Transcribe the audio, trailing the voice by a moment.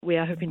we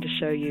are hoping to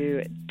show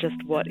you just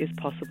what is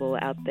possible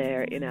out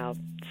there in our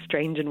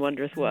strange and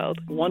wondrous world.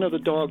 One of the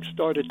dogs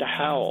started to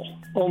howl.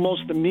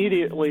 Almost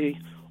immediately,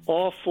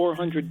 all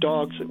 400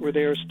 dogs that were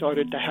there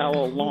started to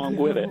howl along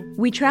with it.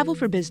 We travel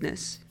for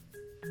business.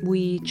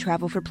 We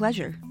travel for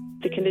pleasure.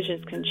 The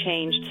conditions can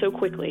change so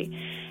quickly,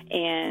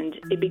 and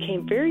it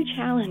became very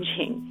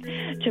challenging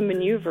to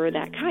maneuver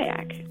that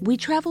kayak. We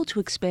travel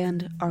to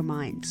expand our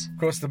minds. Of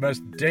course, the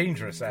most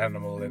dangerous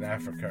animal in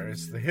Africa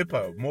is the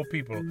hippo. More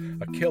people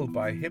are killed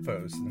by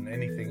hippos than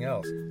anything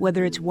else.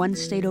 Whether it's one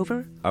state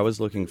over. I was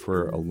looking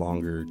for a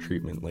longer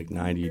treatment, like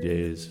 90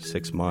 days,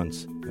 6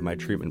 months, and my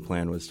treatment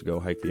plan was to go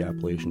hike the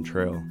Appalachian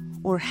Trail.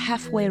 Or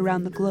halfway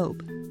around the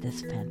globe.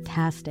 This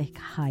fantastic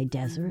high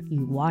desert.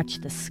 You watch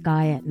the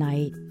sky at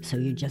night, so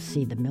you just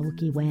see the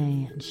Milky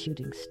Way and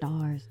shooting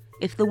stars.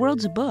 If the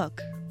world's a book,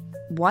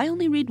 why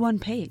only read one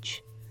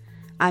page?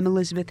 I'm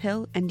Elizabeth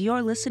Hill, and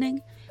you're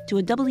listening to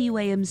a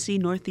WAMC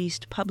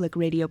Northeast Public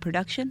Radio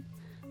production.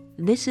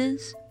 This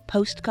is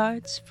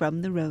Postcards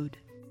from the Road.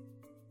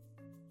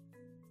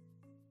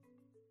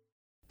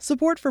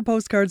 Support for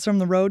Postcards from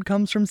the Road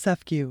comes from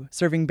CEFCU,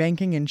 serving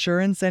banking,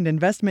 insurance, and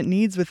investment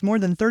needs with more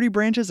than 30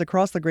 branches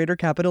across the Greater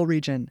Capital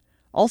Region.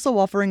 Also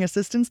offering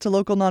assistance to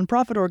local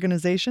nonprofit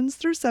organizations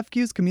through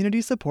CEFCU's Community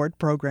Support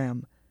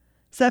Program.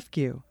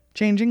 CEFCU,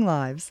 changing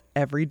lives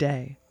every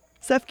day.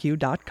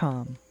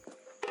 CEFCU.com.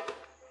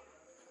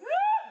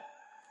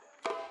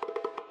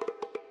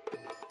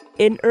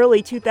 In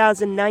early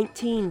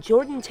 2019,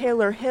 Jordan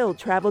Taylor Hill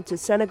traveled to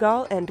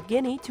Senegal and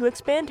Guinea to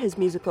expand his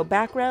musical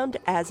background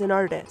as an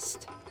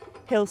artist.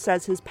 Hill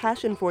says his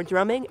passion for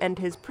drumming and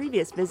his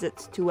previous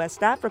visits to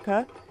West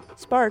Africa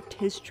sparked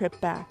his trip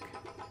back.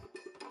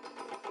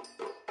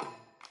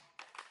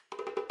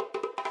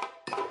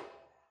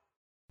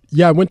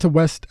 Yeah, I went to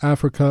West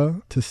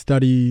Africa to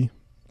study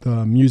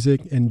the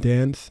music and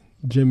dance,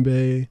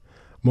 djembe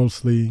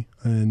mostly,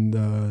 and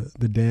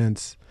the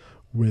dance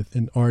with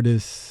an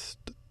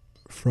artist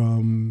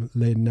from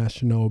Le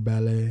National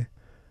Ballet,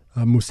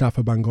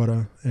 Moustapha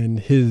Bangora, and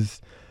his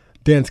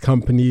dance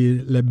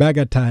company, Le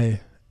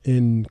Bagatai,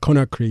 in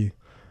Conakry.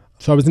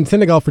 So I was in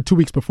Senegal for 2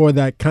 weeks before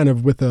that, kind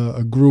of with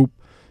a group,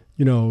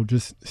 you know,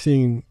 just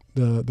seeing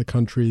the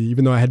country,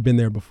 even though I had been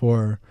there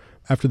before.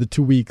 After the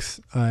 2 weeks,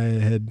 I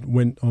had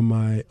went on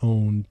my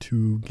own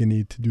to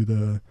Guinea to do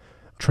the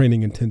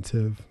training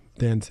intensive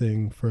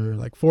dancing for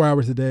like 4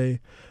 hours a day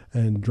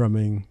and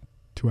drumming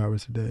 2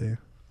 hours a day.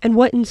 And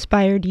what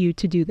inspired you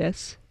to do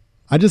this?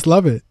 I just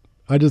love it.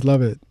 I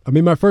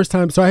mean, my first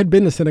time, so I had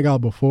been to Senegal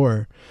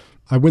before.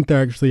 I went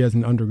there actually as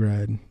an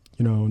undergrad,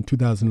 you know, in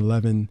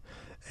 2011,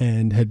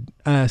 and had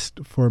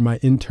asked for my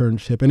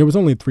internship. And it was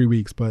only 3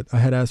 weeks, but I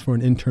had asked for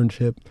an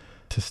internship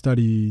to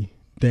study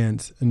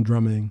dance and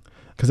drumming.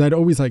 Because I'd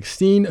always like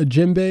seen a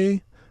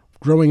djembe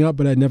growing up,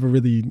 but I'd never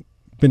really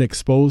been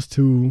exposed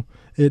to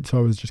it. So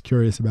I was just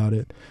curious about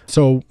it.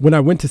 So when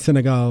I went to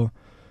Senegal,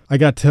 I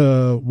got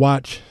to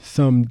watch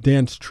some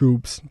dance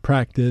troupes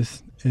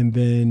practice and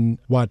then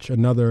watch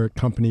another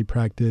company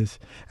practice.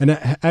 And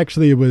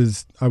actually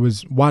I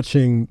was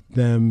watching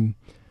them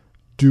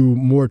do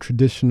more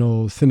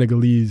traditional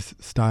Senegalese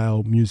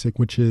style music,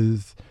 which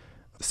is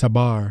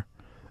sabar.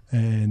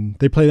 And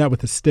they play that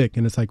with a stick,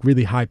 and it's like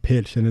really high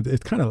pitched, and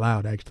it's kind of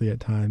loud actually at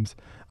times.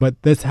 But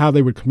that's how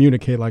they would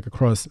communicate, like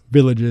across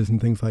villages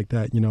and things like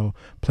that, you know,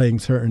 playing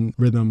certain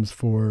rhythms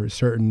for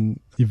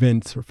certain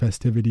events or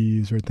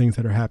festivities or things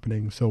that are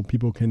happening, so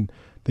people can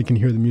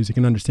hear the music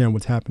and understand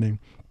what's happening.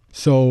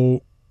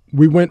 So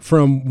we went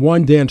from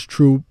one dance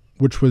troupe,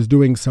 which was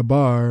doing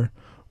sabar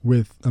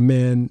with a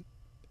man,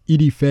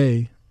 Idi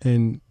Faye,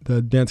 and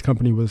the dance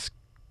company was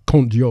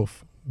Conte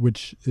Diouf,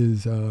 which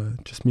is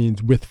just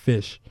means with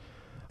fish.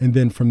 And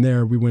then from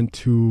there, we went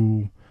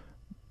to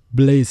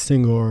Blaise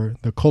Senghor,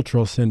 the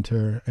cultural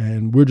center,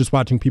 and we were just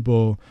watching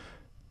people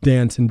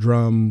dance and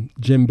drum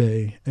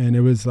djembe. And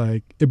it was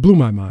like, it blew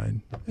my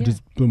mind. It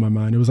just blew my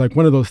mind. It was like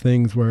one of those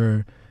things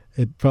where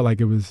it felt like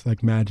it was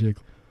like magic.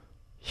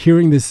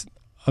 Hearing this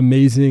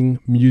amazing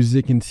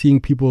music and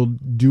seeing people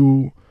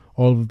do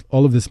all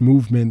of this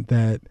movement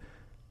that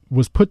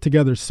was put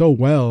together so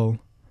well,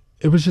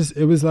 it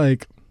was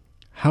like,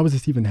 how is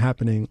this even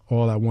happening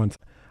all at once?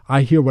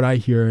 I hear what I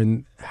hear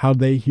and how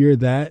they hear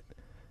that,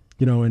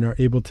 you know, and are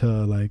able to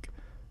like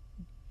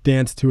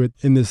dance to it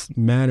in this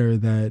manner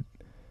that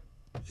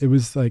it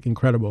was like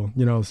incredible,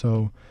 you know.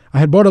 So I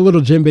had bought a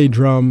little djembe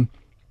drum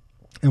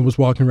and was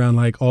walking around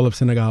like all of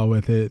Senegal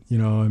with it, you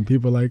know, and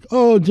people like,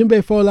 oh,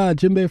 djembe fola,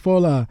 djembe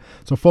fola.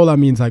 So fola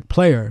means like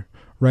player,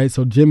 right?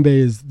 So djembe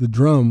is the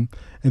drum,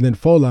 and then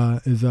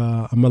fola is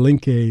a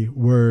Malinke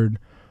word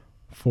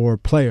for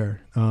player.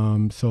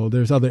 So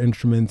there's other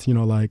instruments, you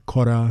know, like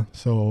kora,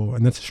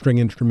 and that's a string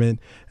instrument,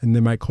 and they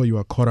might call you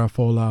a kora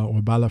fola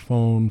or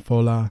balafon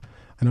fola.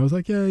 And I was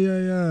like, yeah.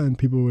 And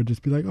people would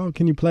just be like, oh,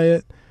 can you play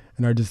it?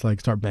 And I just like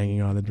start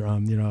banging on the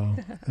drum, you know.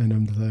 And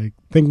I'm just like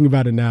thinking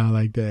about it now,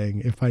 like,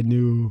 dang, if I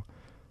knew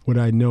what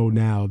I know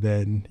now,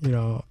 then, you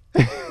know.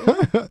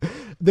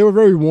 They were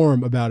very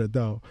warm about it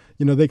though.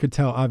 You know, they could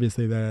tell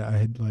obviously that I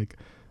had like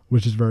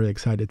was just very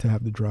excited to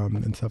have the drum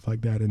and stuff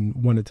like that and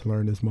wanted to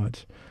learn as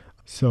much.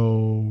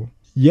 So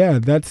yeah,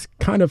 that's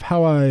kind of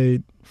how I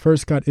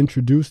first got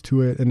introduced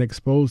to it and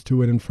exposed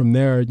to it. And from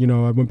there, you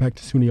know, I went back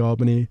to SUNY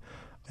Albany,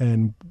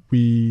 and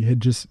we had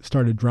just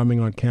started drumming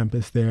on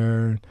campus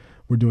there.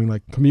 We're doing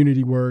like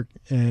community work,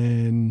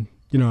 and,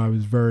 you know, I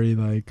was very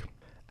like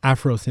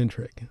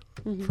Afrocentric,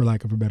 for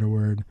lack of a better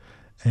word.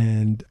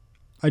 And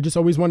I just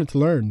always wanted to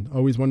learn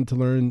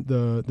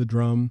the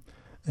drum,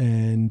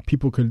 and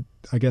people could,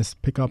 I guess,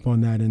 pick up on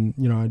that. And,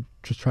 you know, I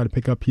just try to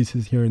pick up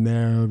pieces here and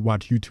there,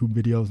 watch YouTube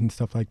videos and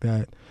stuff like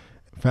that.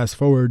 Fast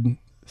forward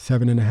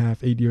 7.5,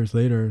 8 years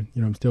later,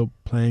 you know, I'm still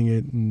playing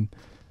it and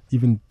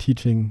even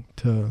teaching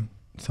to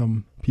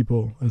some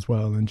people as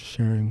well and just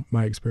sharing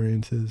my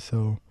experiences.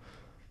 So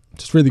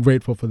just really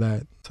grateful for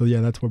that. So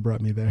yeah, that's what brought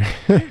me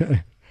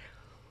there.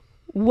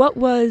 What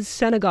was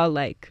Senegal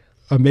like?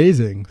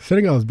 Amazing.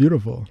 Senegal is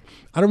beautiful.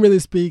 I don't really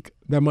speak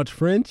that much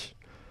French,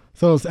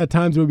 so at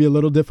times it would be a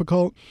little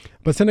difficult.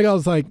 But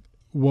Senegal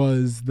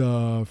was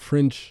the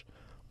French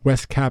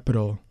West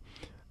capital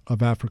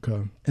of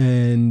Africa.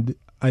 And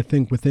I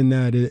think within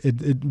that,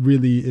 it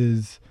really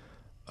is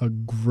a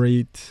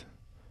great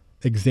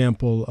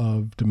example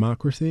of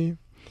democracy.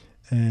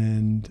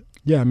 And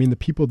yeah, I mean, the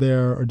people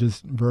there are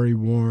just very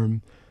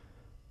warm.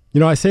 You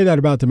know, I say that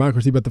about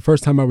democracy, but the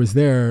first time I was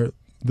there,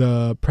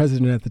 the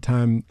president at the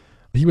time,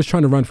 he was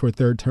trying to run for a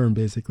third term,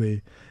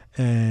 basically.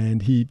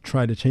 And he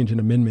tried to change an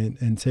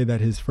amendment and say that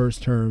his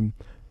first term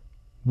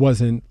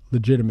wasn't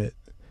legitimate.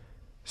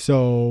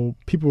 So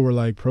people were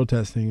like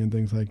protesting and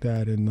things like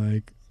that. And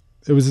like,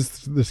 it was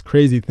just this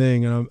crazy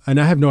thing. And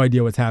I have no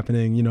idea what's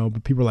happening, you know,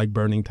 but people are like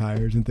burning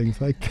tires and things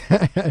like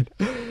that.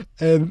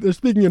 And they're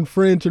speaking in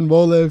French and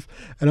Wolof.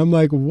 And I'm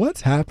like,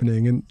 what's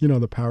happening? And, you know,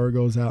 the power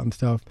goes out and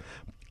stuff.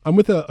 I'm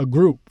with a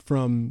group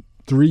from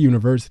 3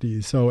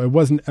 universities. So it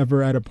wasn't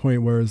ever at a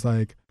point where it's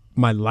like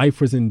my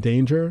life was in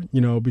danger,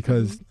 you know,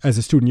 because as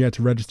a student, you had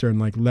to register and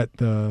like let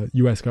the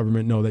U.S.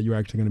 government know that you're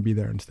actually going to be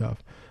there and stuff.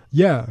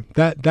 Yeah,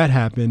 that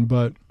happened.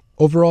 But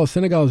overall,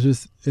 Senegal is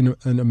just an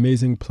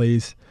amazing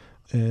place.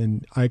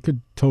 And I could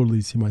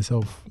totally see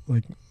myself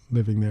like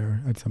living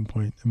there at some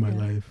point in my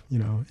life, you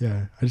know.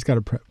 Yeah, I just got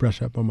to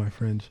brush up on my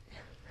French.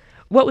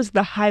 What was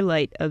the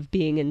highlight of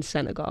being in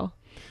Senegal?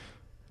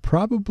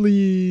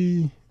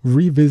 Probably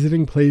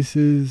revisiting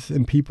places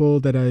and people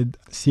that I'd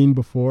seen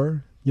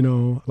before. You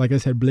know, like I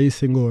said, Blaise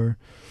Senghor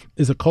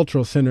is a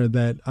cultural center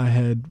that I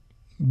had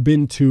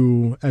been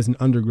to as an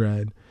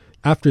undergrad.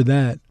 After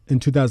that, in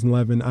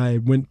 2011, I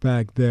went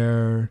back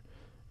there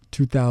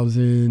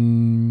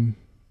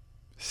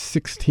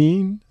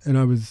 2016, and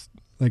I was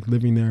like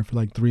living there for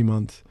like 3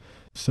 months.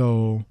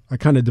 So I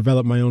kind of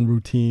developed my own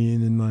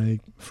routine and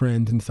like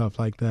friends and stuff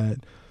like that.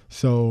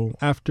 So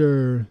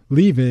after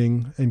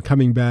leaving and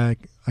coming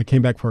back, I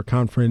came back for a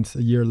conference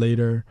a year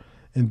later.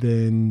 And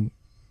then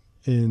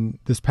in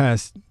this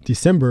past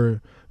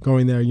December,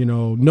 going there, you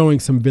know, knowing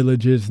some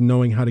villages,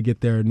 knowing how to get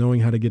there,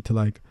 knowing how to get to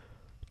like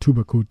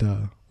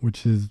Toubacouta,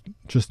 which is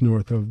just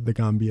north of the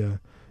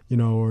Gambia, you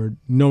know, or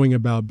knowing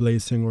about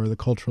Blaise Senghor, the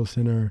cultural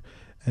center,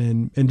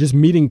 and just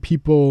meeting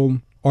people,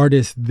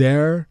 artists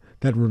there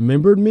that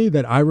remembered me,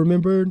 that I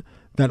remembered,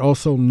 that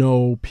also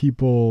know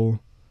people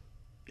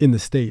in the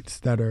States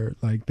that are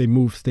like, they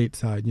move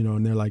stateside, you know,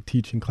 and they're like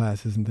teaching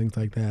classes and things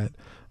like that.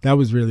 That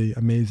was really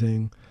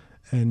amazing.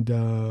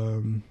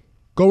 And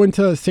going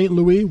to St.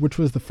 Louis, which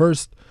was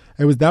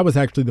that was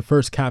actually the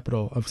first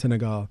capital of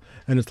Senegal.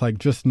 And it's like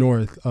just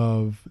north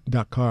of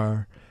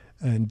Dakar.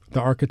 And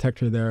the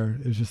architecture there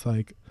is just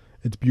like,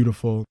 it's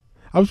beautiful.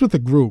 I was with a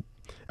group.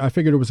 I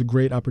figured it was a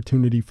great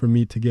opportunity for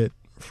me to get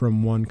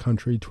from one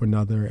country to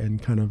another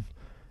and kind of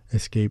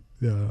escape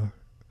the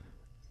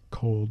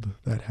cold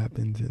that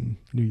happens in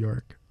New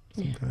York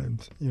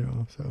sometimes, you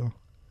know, so.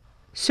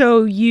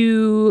 So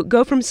you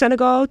go from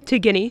Senegal to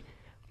Guinea.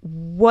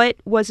 What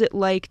was it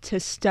like to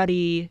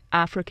study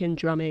African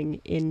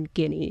drumming in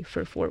Guinea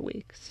for 4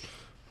 weeks?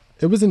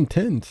 It was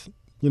intense,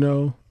 you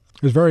know.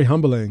 It was very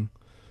humbling.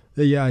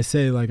 Yeah, I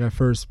say like I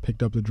first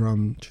picked up the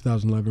drum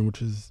 2011,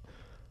 which is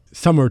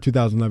summer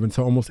 2011,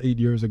 so almost 8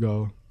 years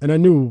ago. And I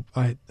knew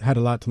I had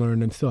a lot to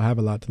learn and still have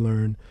a lot to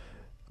learn.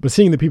 But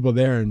seeing the people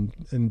there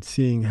and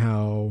seeing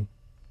how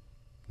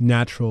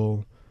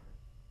natural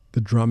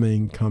the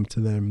drumming comes to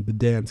them, the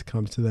dance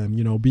comes to them,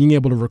 you know, being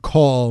able to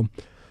recall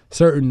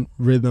certain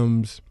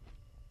rhythms,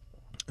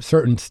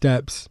 certain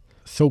steps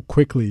so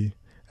quickly,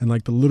 and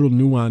like the little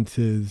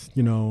nuances,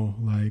 you know,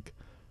 like,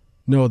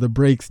 no, the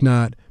break's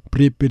not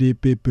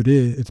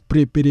it's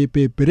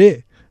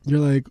you're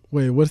like,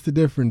 wait, what's the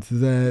difference? Is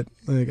that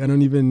like, I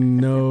don't even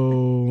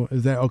know,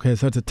 is that okay,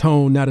 so it's a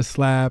tone, not a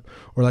slap,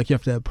 or like you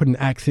have to put an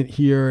accent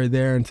here or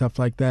there and stuff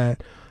like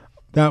that.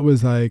 That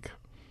was like,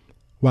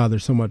 wow,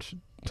 there's so much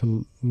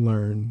to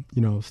learn,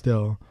 you know,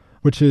 still,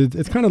 which is,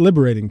 it's kind of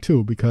liberating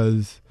too,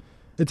 because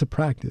it's a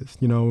practice,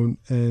 you know,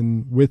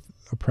 and with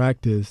a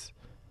practice,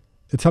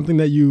 it's something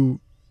that you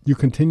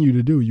continue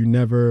to do. You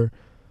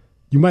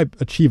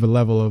might achieve a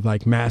level of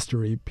like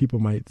mastery, people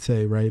might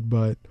say, right?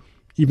 But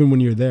even when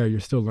you're there, you're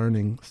still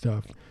learning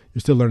stuff.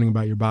 you're still learning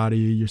about your body.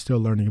 You're still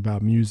learning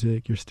about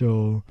music. You're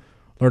still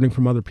learning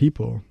from other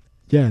people.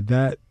 Yeah,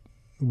 that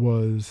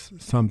was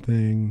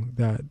something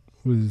that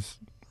was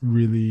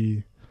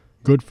really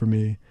good for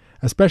me,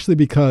 especially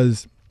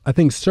because I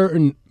think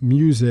certain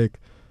music,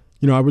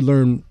 I would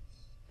learn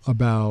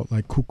about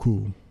like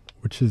kuku,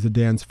 which is a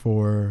dance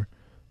for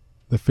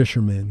the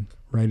fishermen,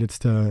 right? It's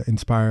to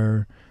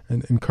inspire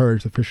and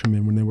encourage the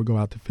fishermen when they would go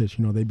out to fish.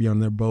 They'd be on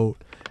their boat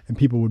and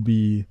people would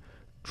be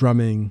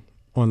drumming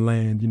on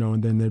land,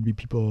 and then there'd be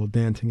people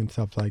dancing and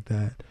stuff like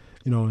that,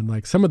 and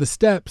like some of the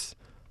steps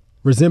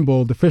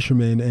resemble the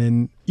fishermen,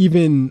 and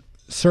even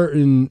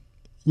certain,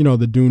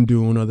 the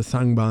dun or the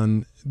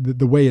sangban,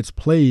 the way it's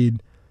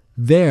played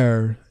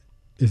there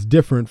is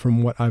different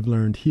from what I've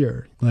learned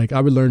here. Like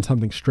I would learn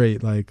something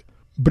straight, like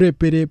don't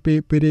get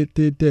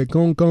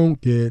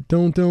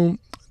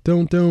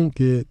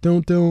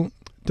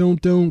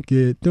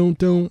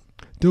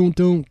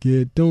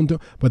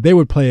but they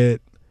would play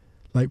it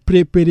like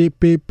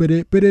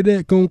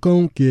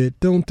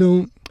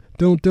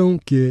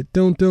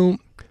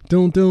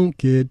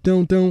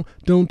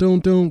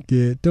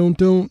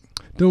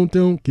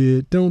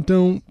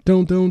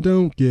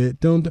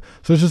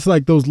so it's just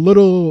like those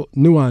little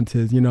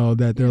nuances,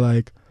 that they're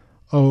like,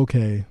 oh,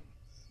 okay,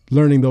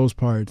 learning those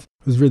parts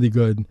was really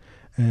good.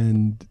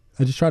 And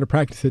I just try to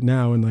practice it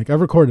now, and like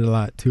I've recorded a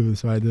lot too,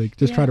 so I like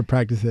just try to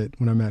practice it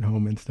when I'm at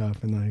home and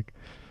stuff, and like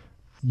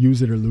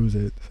use it or lose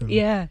it. So.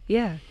 Yeah.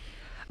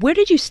 Where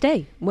did you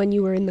stay when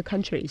you were in the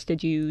countries?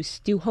 Did you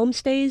do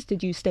homestays?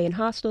 Did you stay in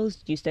hostels?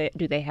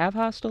 Do they have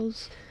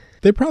hostels?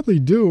 They probably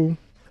do.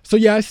 So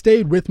yeah, I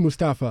stayed with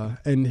Mustafa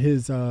and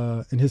his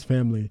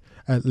family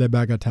at Le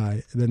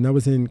Bagatai. Then that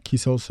was in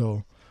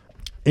Kisoso,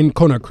 in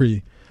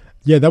Conakry.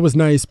 Yeah, that was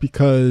nice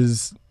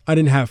because I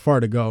didn't have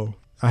far to go.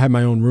 I had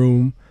my own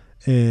room,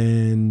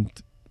 and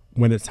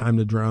when it's time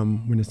to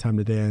drum, when it's time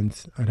to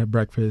dance, I'd have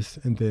breakfast,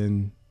 and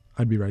then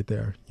I'd be right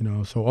there,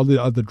 So all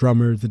the other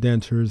drummers, the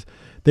dancers,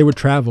 they would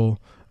travel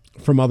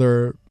from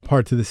other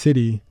parts of the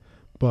city.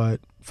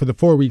 But for the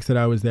 4 weeks that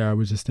I was there, I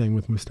was just staying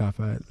with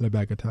Mustafa at Le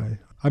Bagatai.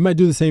 I might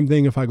do the same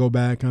thing if I go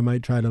back. I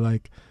might try to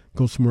like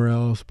go somewhere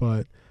else,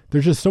 but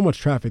there's just so much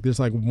traffic. There's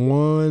like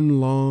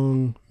one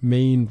long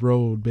main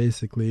road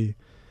basically.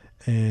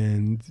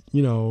 And,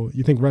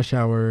 you think rush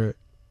hour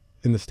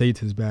in the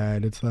States is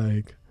bad. It's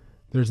like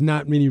there's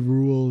not many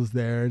rules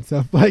there and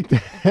stuff like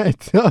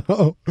that.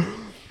 So,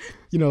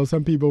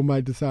 some people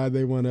might decide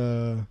they want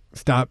to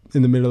stop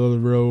in the middle of the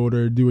road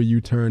or do a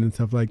U-turn and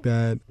stuff like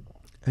that.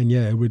 And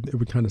yeah, it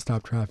would kind of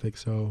stop traffic.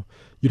 So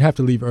you'd have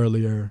to leave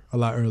a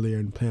lot earlier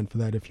and plan for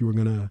that if you were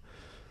going to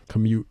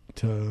commute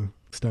to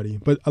study.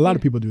 But a lot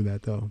of people do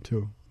that though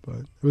too.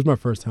 But it was my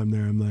first time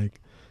there. I'm like,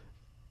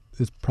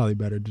 it's probably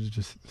better to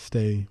just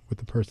stay with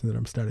the person that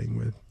I'm studying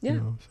with. Yeah.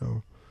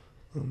 So.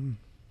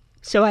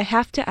 So I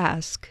have to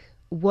ask,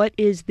 what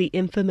is the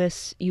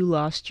infamous "you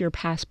lost your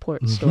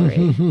passport"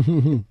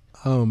 story?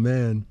 Oh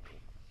man,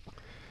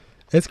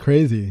 it's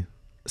crazy.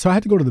 So I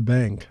had to go to the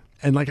bank,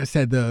 and like I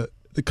said, the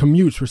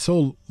commutes were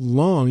so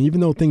long.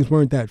 Even though things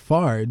weren't that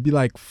far, it'd be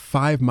like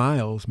 5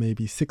 miles,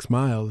 maybe 6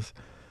 miles,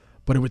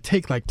 but it would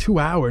take like 2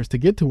 hours to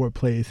get to our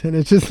place, and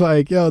it's just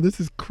like, yo,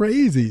 this is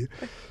crazy.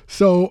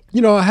 So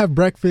I have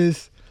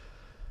breakfast,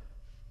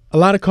 a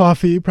lot of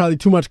coffee, probably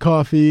too much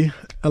coffee,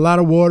 a lot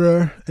of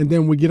water, and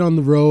then we get on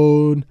the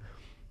road,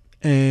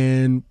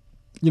 and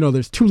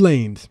there's 2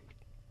 lanes.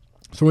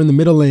 So we're in the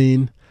middle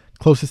lane,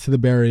 closest to the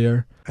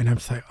barrier, and I'm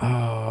just like,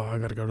 oh, I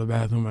gotta go to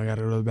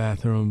the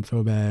bathroom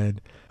so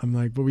bad. I'm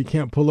like, but we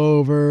can't pull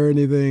over or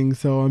anything,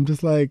 so I'm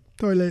just like,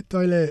 toilet,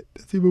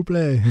 s'il vous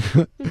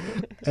plaît.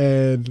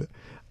 And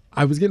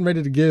I was getting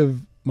ready to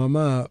give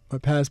Mama my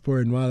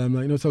passport, and while I'm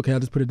like, no, it's okay, I'll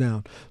just put it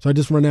down. So I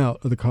just run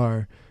out of the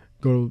car,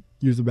 go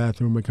use the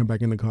bathroom, and come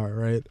back in the car,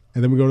 right?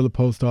 And then we go to the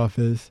post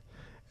office,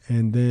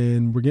 and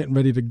then we're getting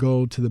ready to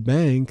go to the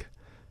bank,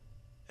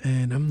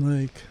 and I'm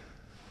like,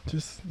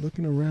 just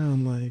looking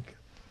around, like,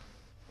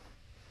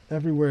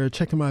 everywhere,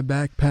 checking my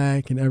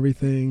backpack and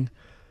everything,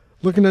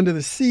 looking under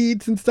the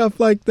seats and stuff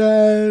like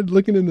that,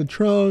 looking in the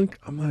trunk.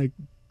 I'm like,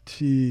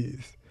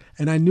 jeez.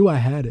 And I knew I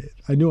had it.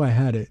 You know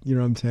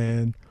what I'm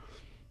saying?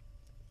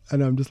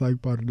 And I'm just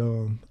like,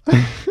 pardon.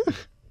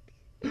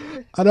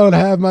 I don't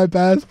have my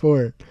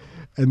passport.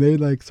 And they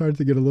like started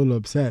to get a little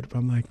upset. But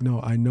I'm like,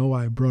 no, I know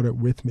I brought it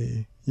with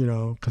me,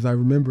 because I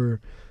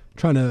remember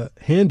trying to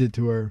hand it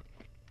to her.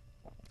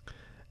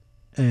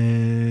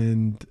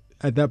 And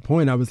at that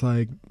point, I was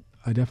like,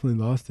 I definitely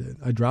lost it.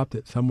 I dropped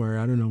it somewhere.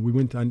 I don't know.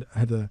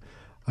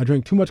 I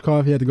drank too much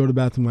coffee. I had to go to the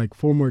bathroom like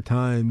 4 more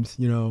times.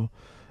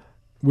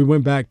 We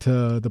went back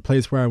to the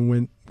place where I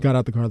got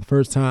out the car the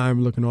first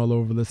time, looking all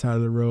over the side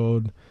of the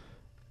road.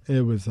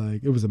 It was a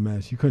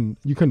mess. You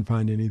couldn't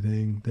find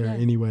anything there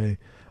anyway.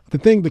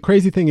 The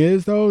crazy thing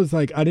is though, is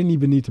like, I didn't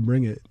even need to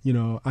bring it.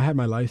 I had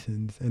my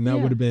license, and that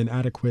would have been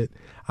adequate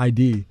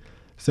ID.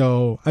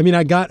 So, I mean,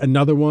 I got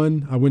another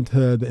one. I went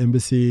to the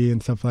embassy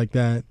and stuff like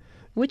that.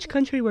 Which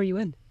country were you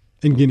in?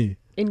 In Guinea.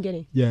 In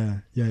Guinea. Yeah.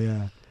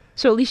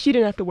 So at least you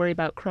didn't have to worry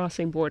about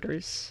crossing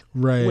borders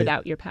Right.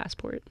 without your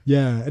passport.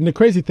 Yeah, and the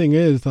crazy thing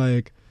is,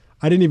 like,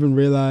 I didn't even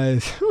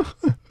realize,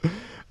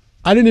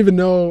 I didn't even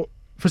know,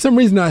 for some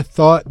reason I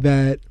thought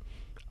that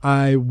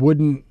I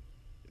wouldn't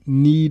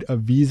need a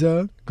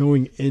visa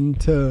going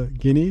into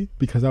Guinea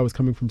because I was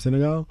coming from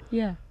Senegal,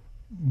 Yeah.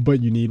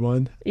 but you need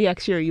one. Yeah,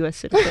 'cause you're a U.S.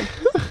 citizen.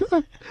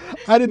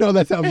 I didn't know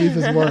that's how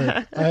visas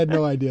work. I had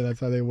no idea that's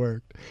how they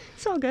worked.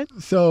 It's all good.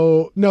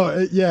 So,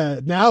 no, yeah,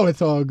 now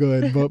it's all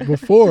good, but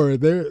before,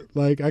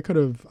 I could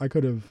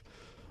have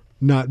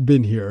not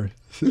been here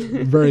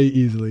very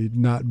easily,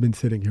 not been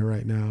sitting here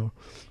right now,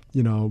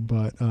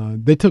 but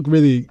they took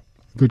really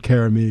good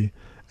care of me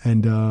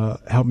and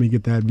helped me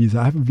get that visa.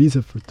 I have a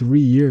visa for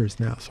 3 years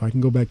now, so I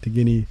can go back to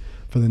Guinea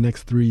for the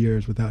next 3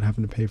 years without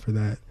having to pay for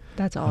that.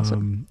 That's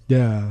awesome.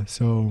 Yeah,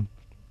 so,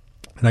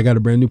 and I got a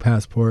brand new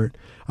passport.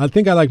 I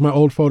think I like my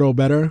old photo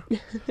better,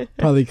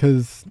 probably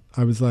because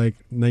I was like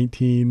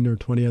 19 or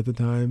 20 at the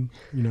time,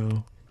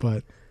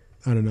 but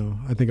I don't know.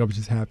 I think I was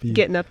just happy.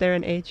 Getting up there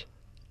in age.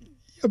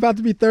 About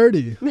to be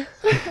 30.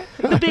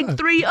 The big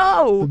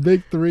 3-0. The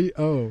big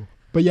 3-0.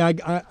 But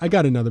yeah, I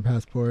got another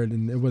passport,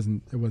 and it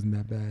wasn't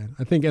that bad.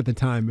 I think at the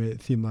time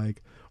it seemed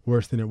like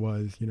worse than it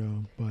was,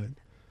 but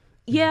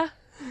yeah.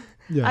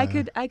 Yeah.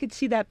 I could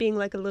see that being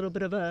like a little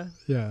bit of a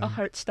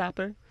heart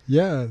stopper.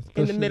 Yeah.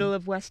 In the middle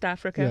of West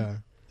Africa.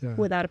 Yeah.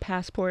 Without a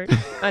passport,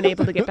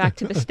 unable to get back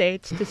to the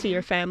States to see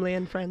your family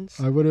and friends.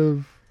 I would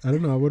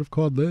have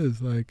called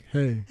Liz, like,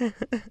 hey.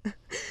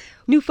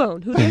 New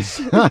phone, who this?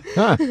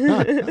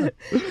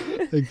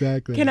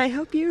 Exactly. Can I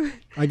help you?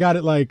 I got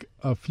it like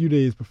a few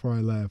days before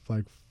I left,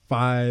 like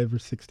 5 or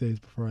 6 days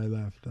before I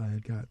left. I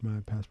had got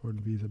my passport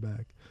and visa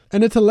back.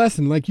 And it's a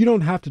lesson, like, you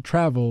don't have to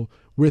travel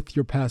with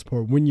your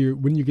passport when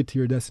you get to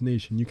your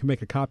destination. You can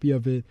make a copy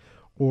of it,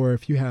 or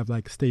if you have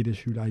like state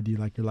issued ID,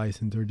 like your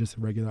license or just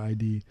a regular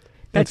ID.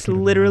 That's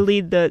literally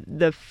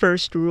the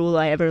first rule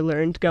I ever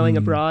learned going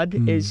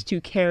abroad is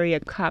to carry a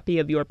copy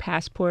of your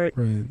passport,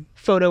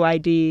 photo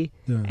ID,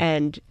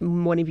 and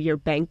one of your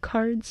bank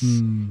cards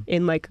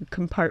in like a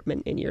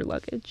compartment in your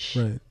luggage.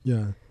 Right,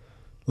 yeah.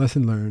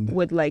 Lesson learned.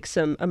 With like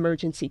some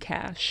emergency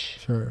cash.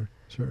 Sure.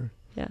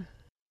 Yeah.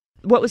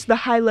 What was the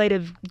highlight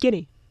of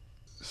Guinea?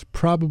 It's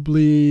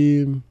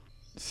probably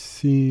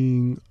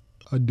seeing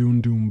a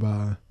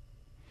Dundumba.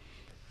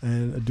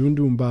 And a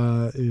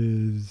Dundumba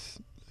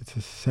it's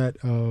a set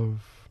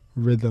of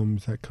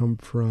rhythms that come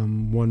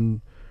from one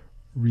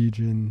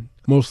region,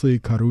 mostly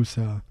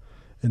Karusa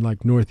in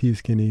like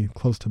northeast Guinea,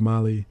 close to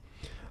Mali.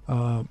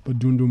 But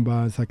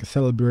Dundumba is like a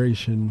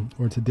celebration,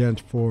 or it's a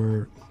dance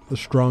for the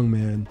strong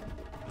man.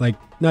 Like,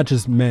 not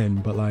just men,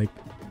 but like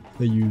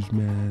they use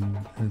man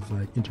as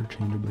like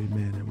interchangeably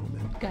man and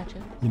woman. Gotcha.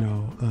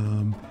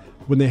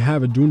 When they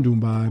have a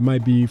Dundumba, it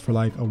might be for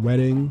like a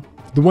wedding.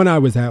 The one I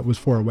was at was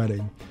for a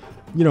wedding.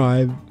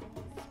 I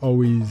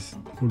always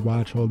would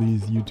watch all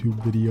these YouTube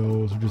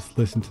videos or just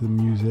listen to the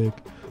music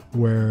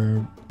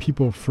where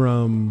people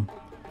from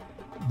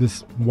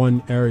this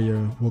one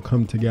area will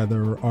come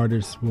together, or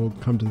artists will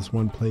come to this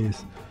one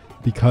place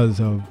because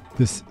of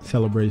this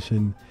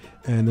celebration.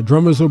 And the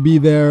drummers will be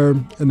there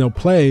and they'll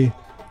play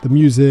the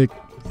music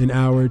an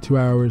hour, 2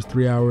 hours,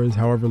 3 hours,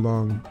 however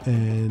long.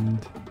 And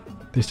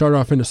they start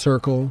off in a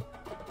circle,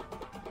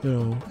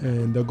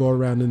 and they'll go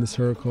around in the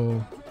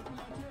circle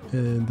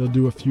and they'll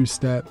do a few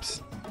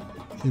steps.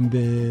 And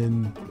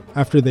then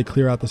after they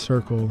clear out the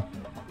circle,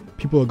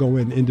 people will go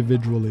in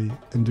individually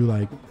and do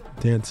like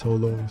dance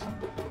solos.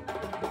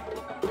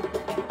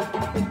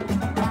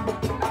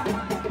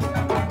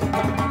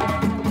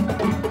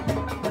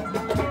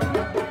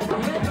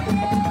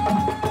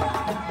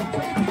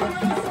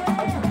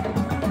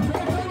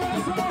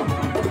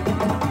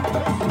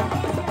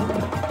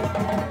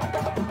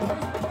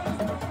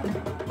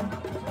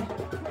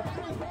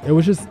 It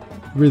was just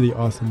really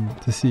awesome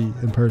to see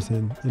in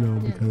person,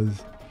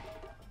 because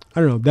I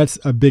don't know, that's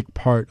a big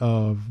part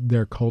of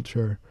their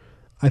culture.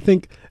 I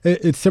think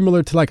it's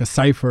similar to like a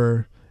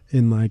cypher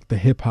in like the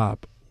hip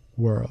hop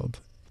world.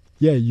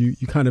 Yeah, you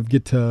kind of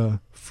get to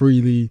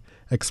freely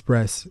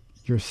express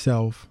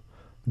yourself,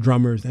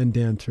 drummers and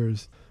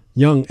dancers,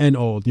 young and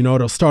old.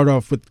 It'll start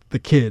off with the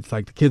kids.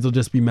 Like the kids will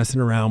just be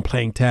messing around,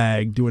 playing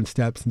tag, doing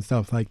steps and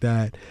stuff like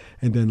that.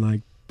 And then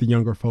like the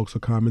younger folks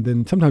will come, and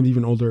then sometimes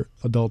even older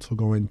adults will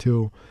go in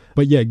too.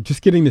 But yeah,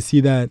 just getting to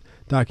see that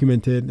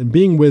documented and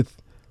being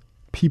with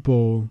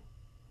people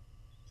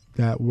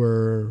that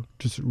were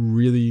just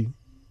really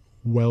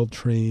well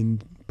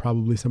trained,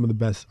 probably some of the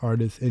best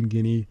artists in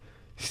Guinea,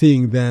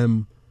 seeing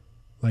them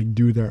like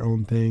do their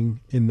own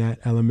thing in that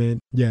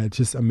element. Yeah, it's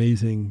just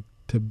amazing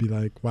to be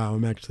like, wow,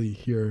 I'm actually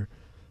here,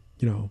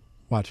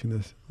 watching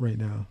this right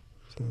now.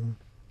 So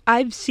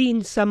I've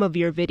seen some of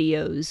your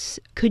videos.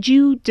 Could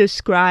you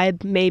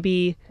describe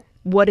maybe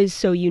what is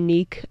so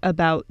unique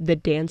about the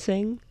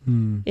dancing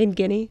in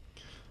Guinea?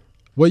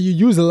 Well, you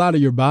use a lot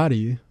of your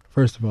body,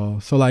 first of all.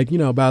 So like,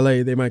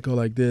 ballet, they might go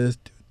like this,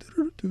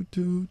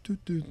 and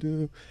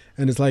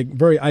it's like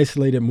very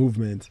isolated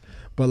movements.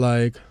 But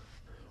like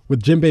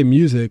with djembe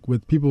music,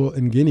 with people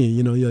in Guinea,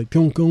 you know, you're like,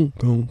 dun, dun,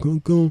 dun,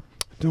 dun, dun,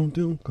 dun,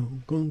 dun,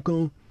 dun, dun,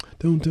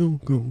 dun, dun, dun,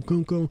 dun,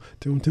 dun, dun,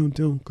 dun, dun,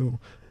 dun, dun.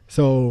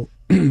 So,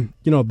 you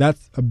know,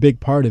 that's a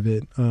big part of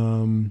it.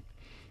 And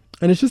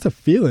it's just a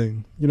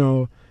feeling, you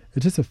know,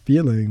 it's just a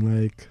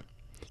feeling. Like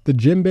the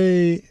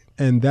djembe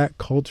and that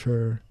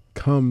culture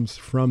comes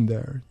from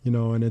there, you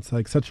know, and it's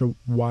like such a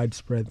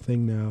widespread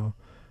thing now.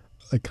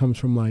 It comes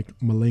from like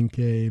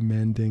Malinke,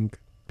 Mandinka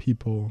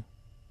people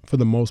for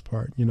the most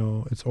part, you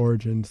know, its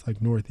origins like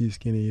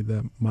Northeast Guinea,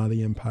 the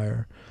Mali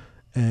Empire.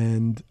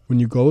 And when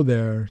you go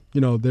there,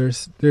 you know,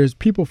 there's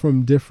people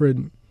from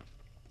different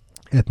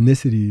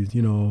ethnicities,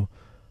 you know,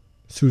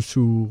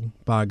 Susu,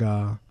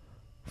 Baga,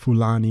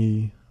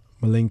 Fulani,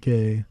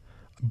 Malinke,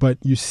 but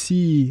you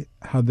see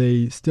how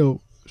they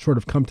still sort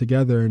of come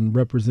together and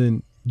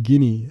represent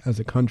Guinea as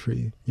a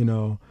country, you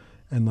know,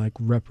 and like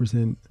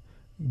represent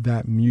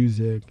that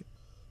music.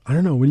 I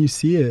don't know, when you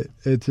see it,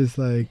 it's just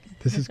like,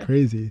 this is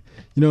crazy.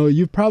 You know,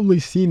 you've probably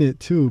seen it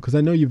too, because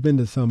I know you've been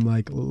to some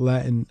like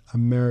Latin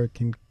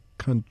American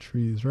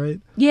countries,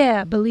 right?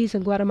 Yeah, Belize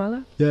and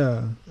Guatemala.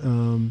 Yeah,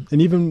 and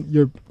even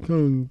you're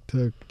going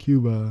to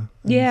Cuba.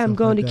 Yeah, I'm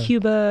going like to that.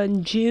 Cuba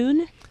in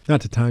June.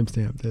 Not to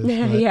timestamp this.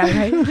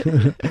 Yeah,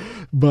 right.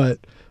 But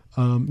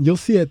you'll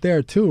see it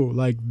there too,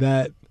 like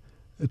that.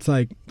 It's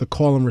like the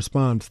call and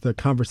response, the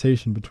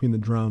conversation between the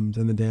drums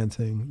and the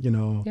dancing, you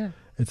know. Yeah.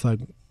 It's like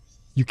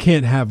you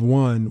can't have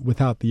one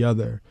without the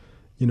other,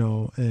 you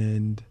know.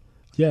 And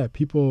yeah,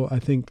 people, I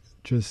think,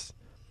 just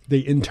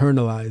they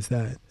internalize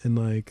that and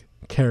like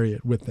carry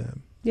it with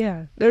them.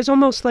 Yeah, there's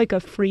almost like a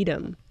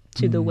freedom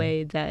to the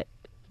way that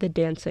the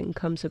dancing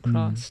comes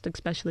across,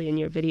 especially in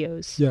your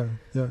videos. Yeah,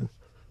 yeah.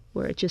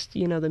 Where it just,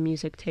 you know, the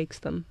music takes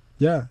them.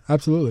 Yeah,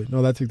 absolutely.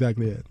 No, that's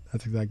exactly it.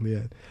 That's exactly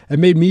it. It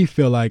made me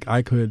feel like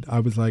I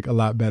was like a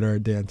lot better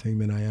at dancing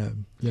than I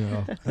am, you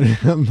know.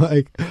 I'm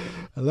like,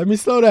 let me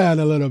slow down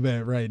a little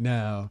bit right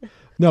now.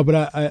 No,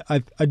 but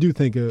I do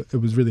think it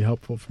was really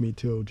helpful for me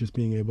too, just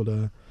being able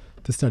to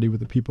study with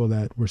the people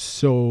that were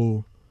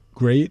so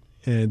great,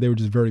 and they were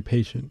just very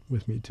patient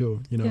with me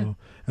too, you know. Yeah.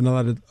 And a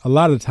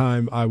lot of the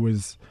time I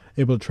was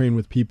able to train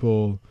with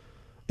people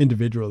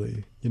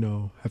individually, you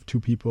know, have two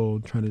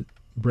people trying to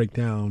break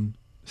down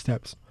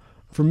steps.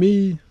 For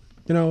me,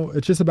 you know,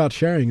 it's just about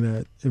sharing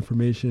that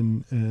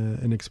information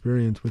and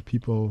experience with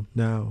people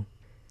now.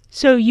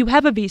 So you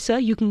have a visa.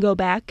 You can go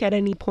back at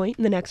any point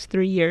in the next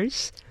 3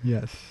 years.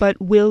 Yes.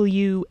 But will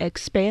you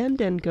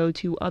expand and go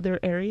to other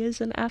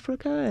areas in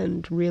Africa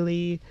and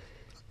really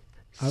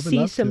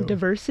see some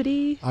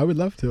diversity? I would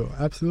love to.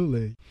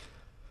 Absolutely.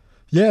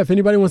 Yeah, if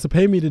anybody wants to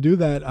pay me to do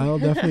that, I'll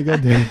definitely go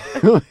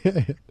do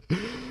it.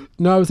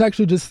 No, I was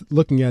actually just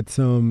looking at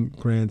some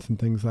grants and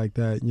things like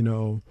that, you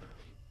know.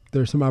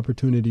 There's some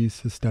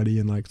opportunities to study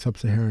in like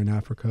sub-Saharan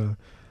Africa.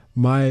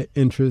 My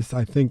interest,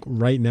 I think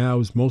right now,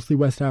 is mostly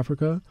West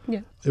Africa.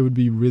 Yeah. It would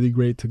be really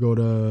great to go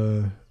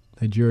to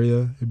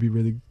Nigeria. It'd be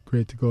really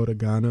great to go to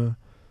Ghana,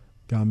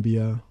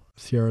 Gambia,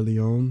 Sierra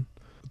Leone.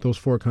 Those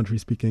 4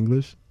 countries speak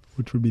English,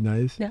 which would be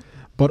nice. Yeah.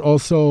 But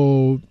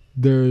also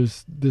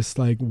there's this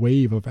like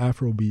wave of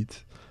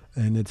Afrobeats,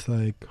 and it's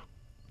like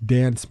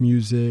dance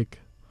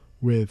music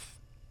with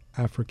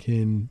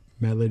African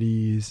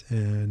melodies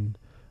and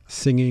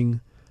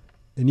singing.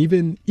 And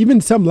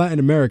even some Latin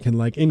American,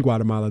 like in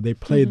Guatemala, they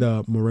play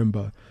the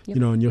marimba, you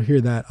know, and you'll hear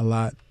that a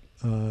lot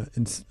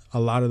in a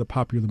lot of the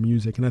popular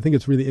music. And I think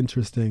it's really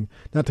interesting,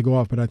 not to go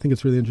off, but I think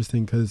it's really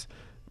interesting because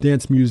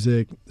dance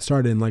music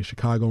started in like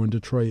Chicago and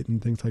Detroit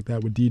and things like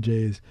that with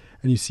DJs,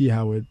 and you see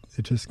how it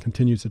just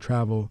continues to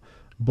travel.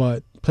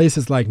 But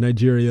places like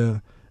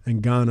Nigeria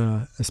and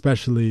Ghana,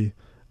 especially,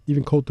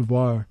 even Cote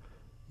d'Ivoire,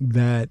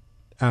 that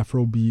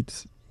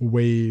Afrobeats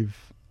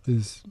wave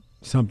is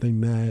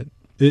something that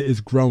it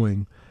is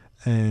growing,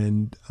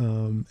 and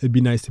it'd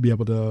be nice to be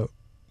able to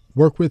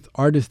work with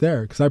artists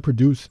there, because I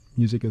produce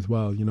music as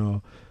well. You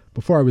know,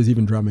 before I was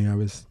even drumming, I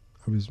was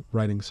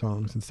writing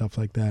songs and stuff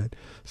like that.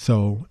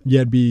 So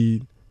yeah, it'd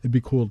be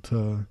cool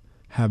to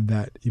have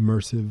that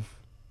immersive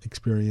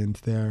experience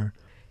there.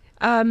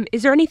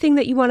 Is there anything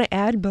that you want to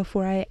add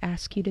before I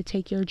ask you to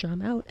take your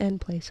drum out and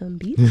play some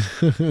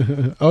beats?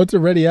 Oh, it's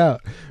already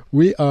out.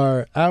 We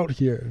are out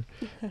here.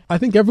 I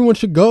think everyone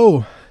should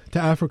go to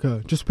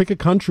Africa. Just pick a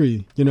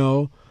country, you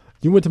know.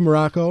 You went to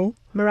Morocco.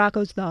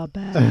 Morocco's the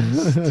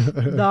best.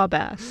 The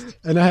best.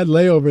 And I had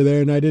layover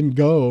there and I didn't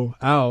go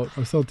out.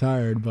 I was so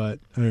tired, but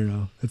I don't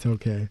know. It's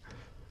okay.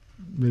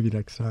 Maybe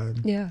next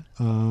time. Yeah.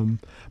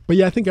 But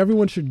yeah, I think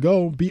everyone should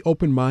go. Be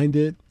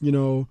open-minded, you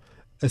know,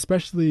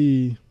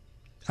 especially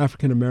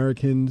African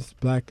Americans,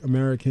 Black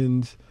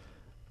Americans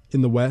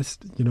in the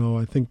West. You know,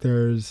 I think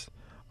there's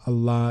a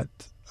lot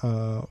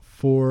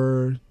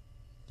for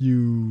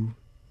you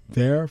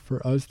there,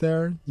 for us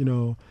there, you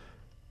know,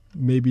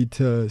 maybe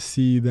to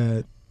see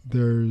that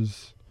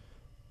there's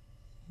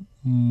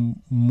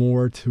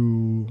more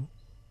to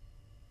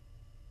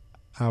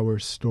our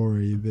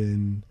story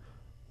than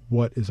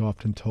what is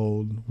often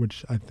told,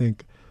 which I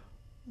think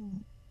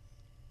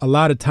a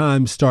lot of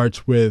times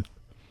starts with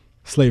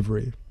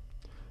slavery.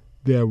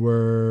 there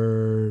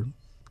were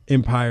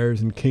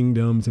empires and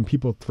kingdoms and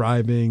people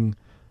thriving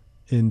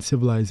in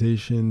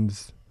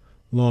civilizations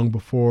long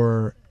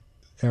before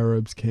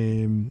Arabs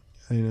came,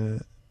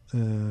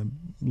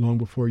 long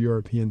before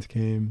Europeans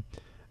came.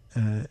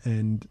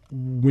 And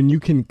when you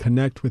can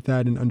connect with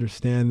that and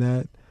understand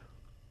that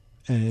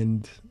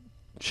and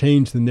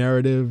change the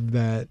narrative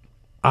that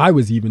I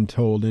was even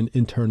told and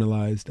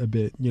internalized a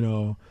bit,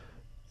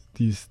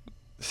 these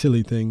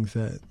silly things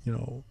that,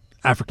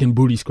 African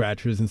booty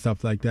scratchers and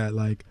stuff like that.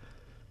 Like,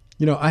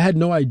 I had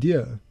no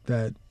idea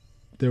that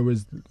there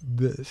was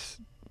this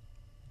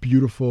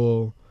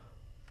beautiful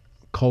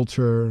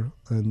culture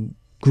and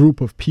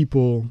group of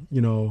people,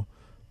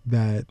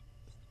 that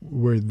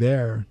were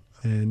there,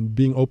 and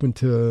being open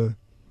to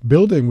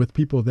building with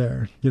people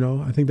there.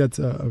 I think that's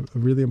a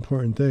really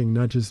important thing,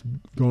 not just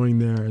going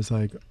there as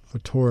like a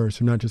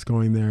tourist, or not just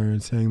going there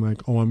and saying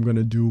like, oh, I'm going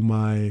to do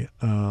my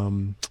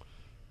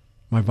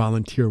my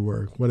volunteer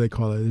work. What do they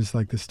call it? It's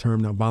like this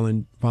term now,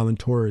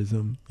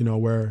 voluntourism,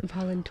 where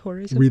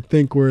Voluntourism? we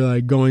think we're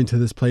like going to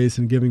this place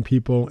and giving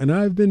people, and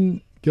I've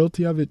been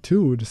guilty of it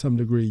too, to some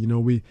degree.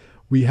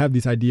 We have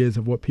these ideas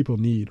of what people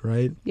need,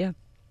 right? Yeah.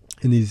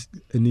 In these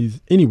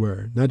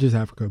anywhere, not just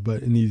Africa,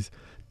 but in these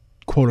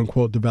quote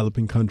unquote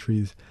developing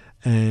countries,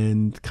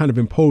 and kind of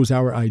impose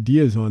our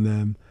ideas on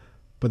them,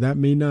 but that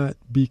may not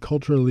be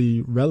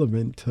culturally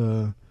relevant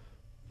to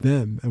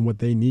them and what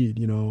they need.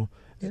 Yeah.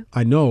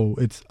 I know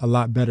it's a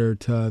lot better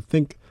to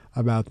think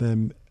about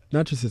them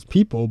not just as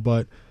people,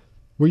 but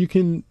where you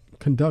can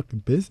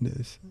conduct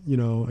business,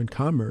 and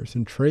commerce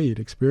and trade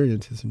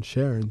experiences and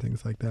share and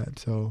things like that.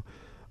 So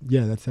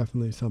yeah, that's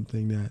definitely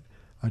something that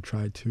I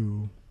try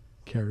to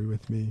carry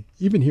with me,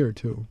 even here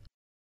too.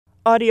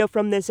 Audio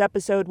from this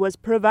episode was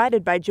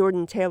provided by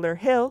Jordan Taylor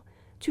Hill.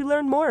 To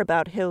learn more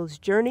about Hill's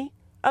journey,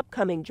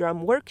 upcoming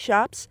drum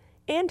workshops,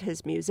 and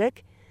his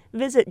music,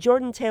 visit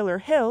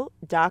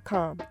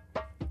jordantaylorhill.com.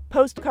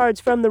 Postcards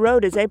from the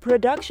Road is a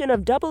production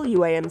of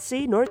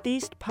WAMC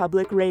Northeast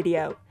Public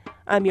Radio.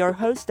 I'm your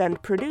host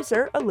and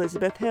producer,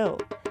 Elizabeth Hill.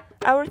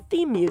 Our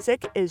theme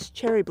music is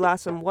Cherry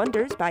Blossom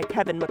Wonders by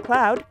Kevin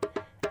MacLeod.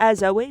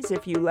 As always,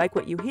 if you like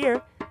what you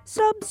hear,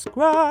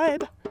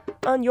 subscribe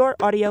on your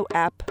audio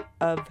app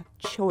of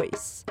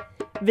choice.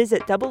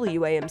 Visit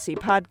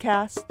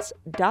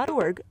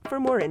WAMCpodcasts.org for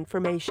more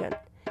information.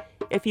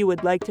 If you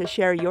would like to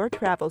share your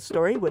travel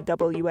story with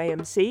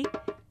WAMC,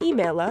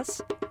 email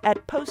us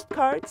at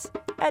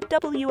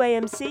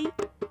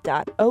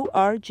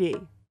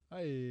postcards@wamc.org.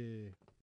 Hi.